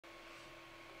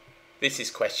This is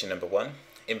question number 1.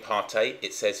 In part A,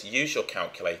 it says use your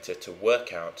calculator to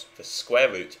work out the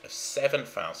square root of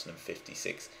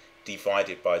 7,056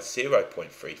 divided by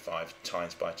 0.35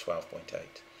 times by 12.8.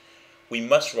 We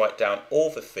must write down all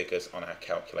the figures on our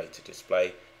calculator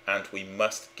display and we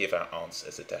must give our answer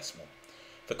as a decimal.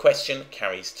 The question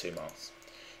carries 2 marks.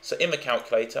 So in the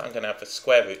calculator, I'm going to have the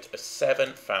square root of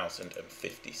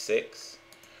 7,056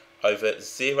 over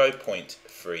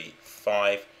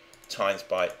 0.35 times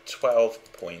by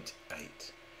 12.8.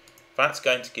 That's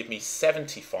going to give me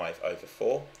 75 over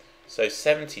 4. So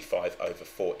 75 over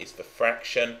 4 is the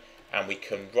fraction, and we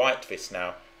can write this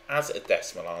now as a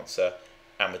decimal answer,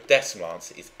 and the decimal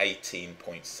answer is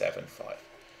 18.75.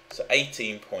 So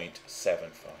 18.75.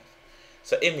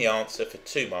 So in the answer for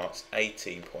 2 marks,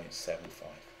 18.75.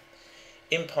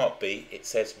 In part B, it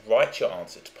says write your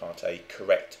answer to part A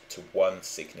correct to one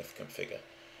significant figure.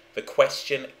 The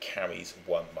question carries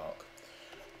 1 mark.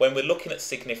 When we're looking at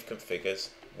significant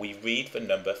figures, we read the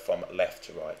number from left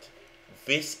to right.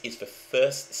 This is the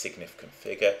first significant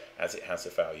figure as it has a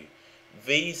value.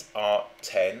 These are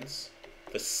tens.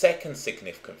 The second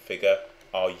significant figure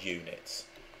are units.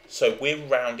 So we're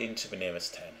rounding to the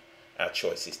nearest 10. Our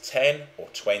choice is 10 or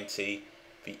 20.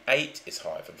 The 8 is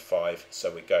higher than 5,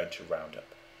 so we're going to round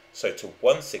up. So to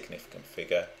one significant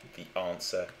figure, the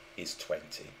answer is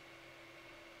 20.